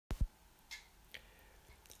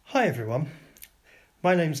Hi everyone,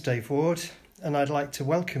 my name's Dave Ward and I'd like to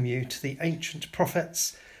welcome you to the Ancient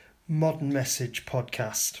Prophets Modern Message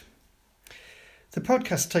podcast. The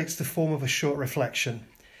podcast takes the form of a short reflection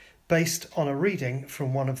based on a reading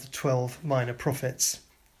from one of the 12 minor prophets.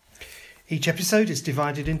 Each episode is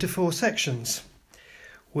divided into 4 sections.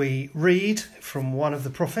 We read from one of the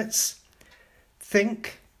prophets,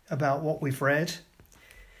 think about what we've read,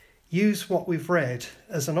 use what we've read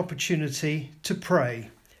as an opportunity to pray,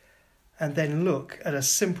 and then look at a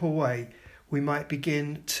simple way we might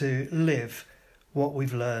begin to live what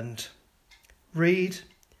we've learned. Read,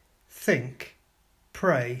 think,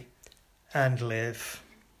 pray, and live.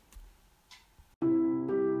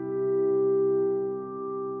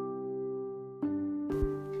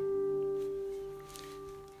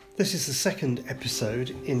 This is the second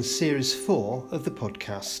episode in Series 4 of the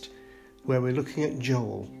podcast, where we're looking at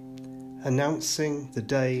Joel, announcing the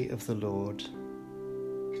day of the Lord.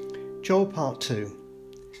 Joel Part 2,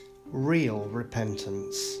 Real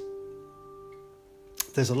Repentance.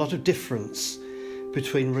 There's a lot of difference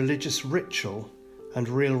between religious ritual and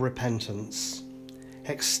real repentance.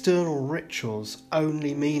 External rituals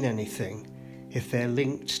only mean anything if they're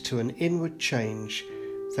linked to an inward change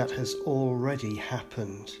that has already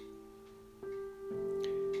happened.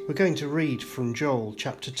 We're going to read from Joel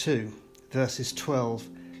chapter 2, verses 12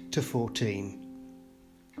 to 14.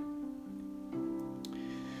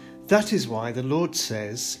 That is why the Lord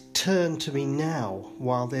says, turn to me now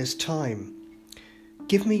while there's time.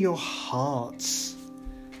 Give me your hearts.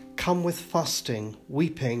 Come with fasting,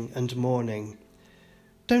 weeping and mourning.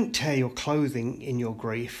 Don't tear your clothing in your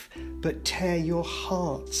grief, but tear your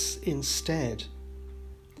hearts instead.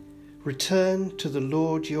 Return to the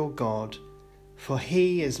Lord your God, for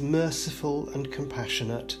he is merciful and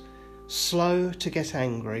compassionate, slow to get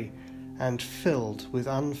angry and filled with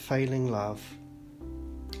unfailing love.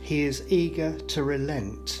 He is eager to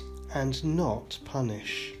relent and not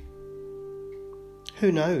punish.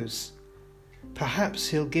 Who knows? Perhaps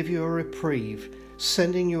he'll give you a reprieve,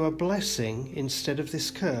 sending you a blessing instead of this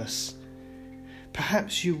curse.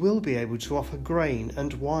 Perhaps you will be able to offer grain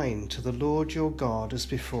and wine to the Lord your God as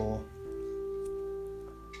before.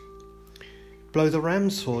 Blow the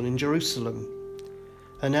ram's horn in Jerusalem.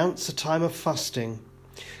 Announce a time of fasting.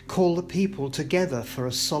 Call the people together for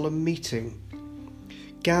a solemn meeting.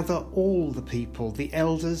 Gather all the people, the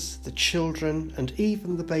elders, the children, and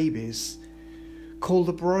even the babies. Call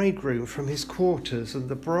the bridegroom from his quarters and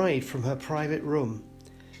the bride from her private room.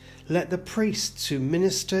 Let the priests who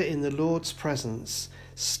minister in the Lord's presence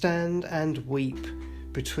stand and weep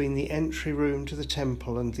between the entry room to the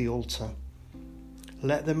temple and the altar.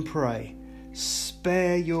 Let them pray,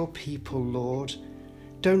 spare your people, Lord.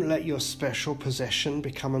 Don't let your special possession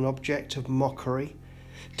become an object of mockery.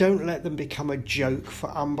 Don't let them become a joke for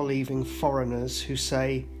unbelieving foreigners who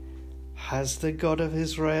say, has the God of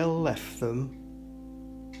Israel left them?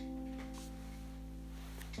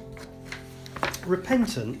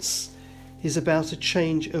 Repentance is about a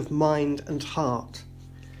change of mind and heart.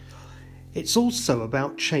 It's also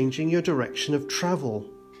about changing your direction of travel.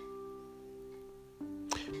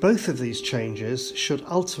 Both of these changes should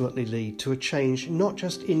ultimately lead to a change not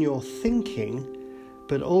just in your thinking,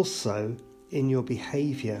 but also in your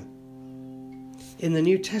behaviour. In the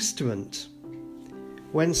New Testament,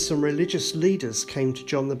 when some religious leaders came to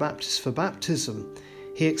John the Baptist for baptism,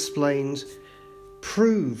 he explained,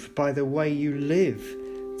 prove by the way you live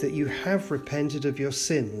that you have repented of your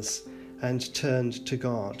sins and turned to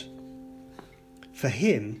God. For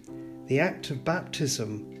him, the act of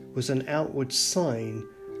baptism was an outward sign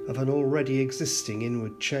of an already existing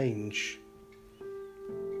inward change.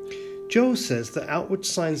 Joel says that outward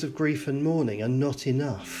signs of grief and mourning are not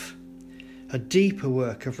enough. A deeper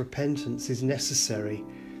work of repentance is necessary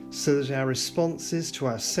so that our responses to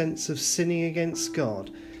our sense of sinning against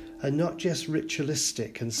God are not just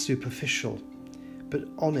ritualistic and superficial, but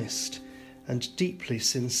honest and deeply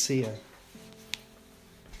sincere.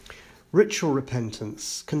 Ritual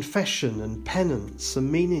repentance, confession and penance are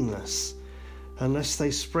meaningless unless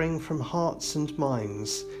they spring from hearts and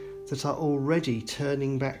minds that are already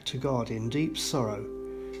turning back to God in deep sorrow,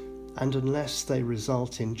 and unless they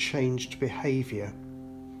result in changed behaviour.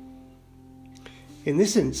 In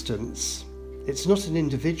this instance, it's not an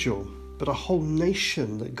individual, but a whole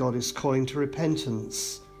nation that God is calling to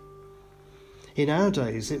repentance. In our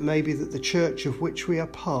days, it may be that the church of which we are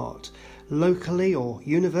part, locally or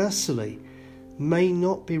universally, may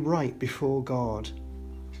not be right before God.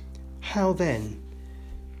 How then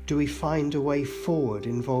do we find a way forward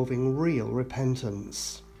involving real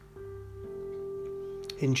repentance?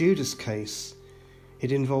 In Judah's case,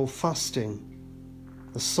 it involved fasting.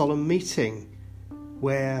 a solemn meeting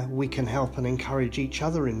where we can help and encourage each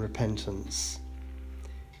other in repentance.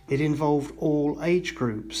 It involved all age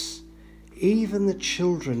groups. Even the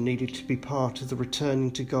children needed to be part of the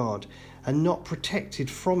returning to God and not protected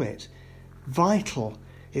from it, vital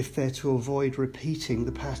if they're to avoid repeating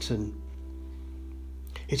the pattern.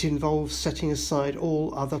 It involves setting aside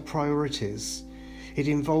all other priorities. It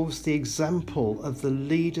involves the example of the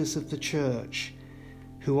leaders of the church,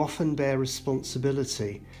 who often bear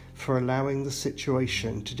responsibility for allowing the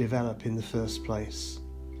situation to develop in the first place.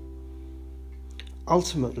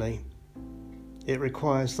 Ultimately, it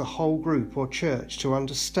requires the whole group or church to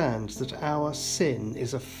understand that our sin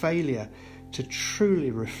is a failure to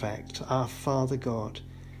truly reflect our Father God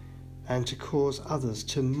and to cause others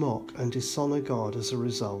to mock and dishonour God as a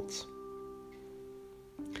result.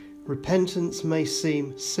 Repentance may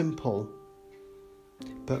seem simple,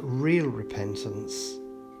 but real repentance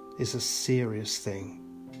is a serious thing.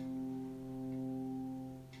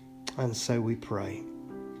 And so we pray.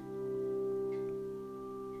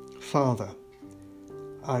 Father,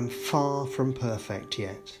 I'm far from perfect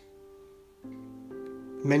yet.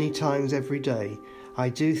 Many times every day I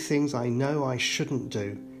do things I know I shouldn't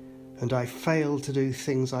do, and I fail to do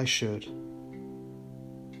things I should.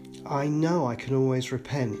 I know I can always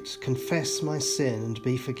repent, confess my sin and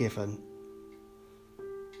be forgiven.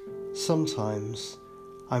 Sometimes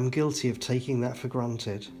I'm guilty of taking that for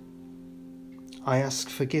granted. I ask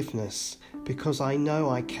forgiveness because I know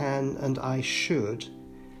I can and I should,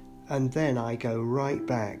 and then I go right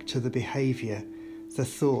back to the behaviour, the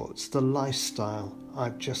thoughts, the lifestyle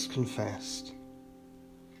I've just confessed.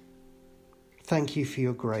 Thank you for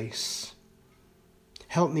your grace.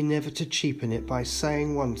 Help me never to cheapen it by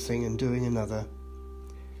saying one thing and doing another.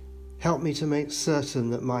 Help me to make certain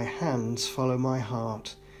that my hands follow my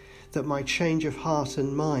heart, that my change of heart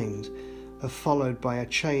and mind are followed by a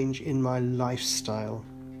change in my lifestyle.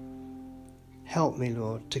 Help me,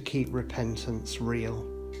 Lord, to keep repentance real.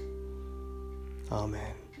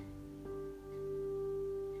 Amen.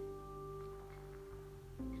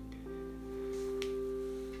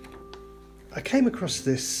 I came across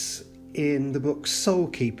this in the book Soul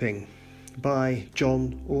Keeping by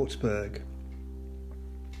John Ortberg.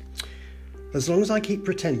 As long as I keep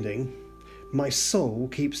pretending, my soul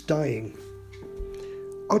keeps dying.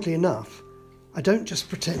 Oddly enough, I don't just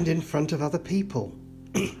pretend in front of other people.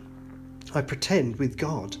 I pretend with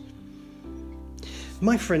God.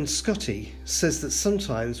 My friend Scotty says that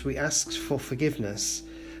sometimes we ask for forgiveness,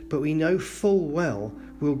 but we know full well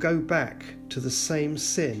we'll go back to the same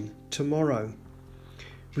sin tomorrow.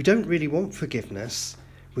 We don't really want forgiveness,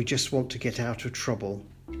 we just want to get out of trouble.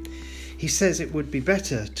 He says it would be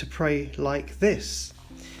better to pray like this: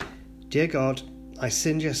 Dear God, I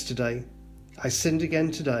sinned yesterday, I sinned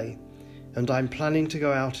again today, and I'm planning to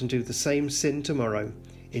go out and do the same sin tomorrow.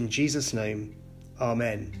 In Jesus' name,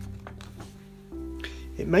 Amen.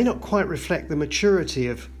 It may not quite reflect the maturity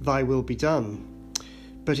of Thy will be done,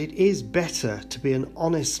 but it is better to be an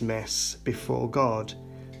honest mess before God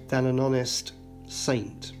than an honest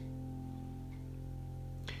saint.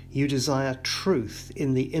 You desire truth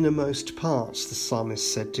in the innermost parts, the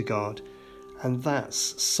psalmist said to God, and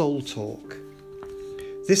that's soul talk.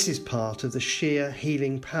 This is part of the sheer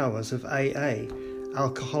healing powers of AA,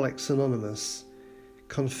 Alcoholics Anonymous.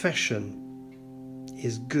 Confession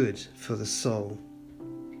is good for the soul.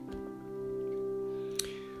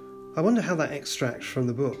 I wonder how that extract from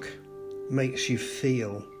the book makes you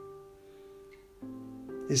feel.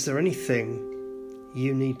 Is there anything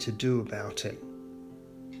you need to do about it?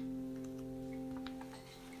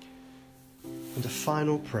 And a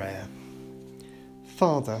final prayer.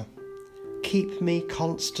 Father, keep me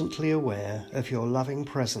constantly aware of your loving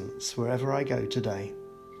presence wherever I go today.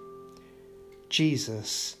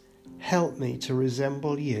 Jesus, help me to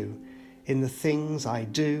resemble you in the things I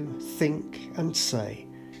do, think and say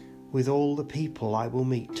with all the people I will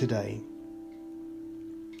meet today.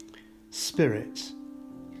 Spirit,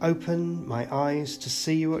 open my eyes to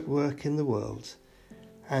see you at work in the world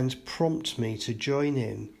and prompt me to join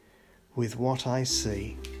in with what I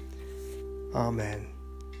see. Amen.